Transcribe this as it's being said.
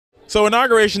So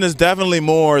inauguration is definitely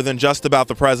more than just about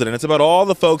the president. It's about all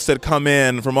the folks that come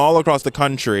in from all across the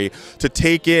country to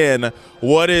take in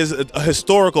what is a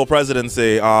historical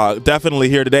presidency, definitely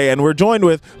here today. And we're joined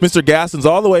with Mr. Gastons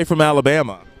all the way from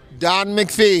Alabama. Don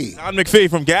McPhee. Don McPhee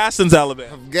from Gastons, Alabama.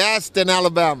 From Gaston,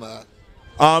 Alabama.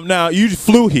 Now, you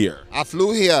flew here. I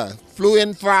flew here. Flew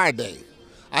in Friday.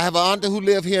 I have an aunt who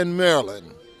lives here in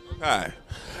Maryland. Okay.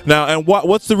 Now, and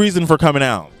what's the reason for coming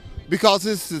out? Because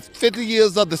this is 50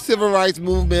 years of the civil rights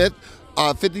movement,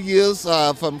 50 years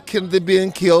from Kennedy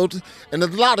being killed, and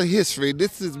there's a lot of history.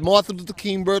 This is Martin Luther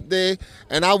King's birthday,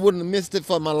 and I wouldn't have missed it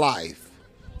for my life.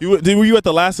 Were you at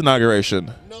the last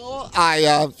inauguration? No,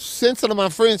 I sent some of my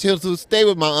friends here to stay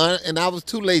with my aunt, and I was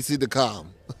too lazy to come.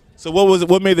 So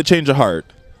what made the change of heart?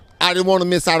 I didn't want to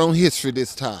miss out on history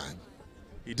this time.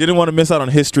 You didn't want to miss out on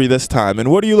history this time. And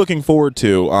what are you looking forward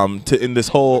to in this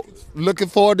whole... Looking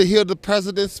forward to hear the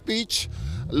president's speech.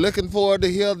 Looking forward to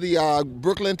hear the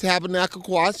Brooklyn Tabernacle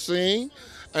Choir sing.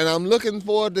 And I'm looking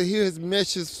forward to hear his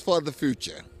message for the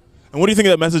future. And what do you think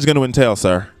that message is going to entail,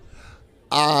 sir?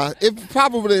 It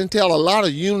probably entail a lot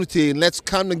of unity, and let's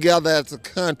come together as a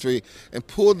country and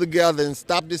pull together and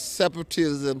stop this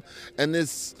separatism and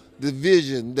this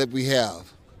division that we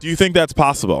have. Do you think that's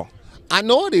possible? I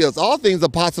know it is. All things are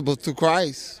possible through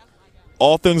Christ.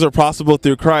 All things are possible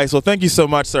through Christ. Well, thank you so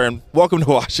much, sir, and welcome to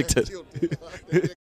Washington.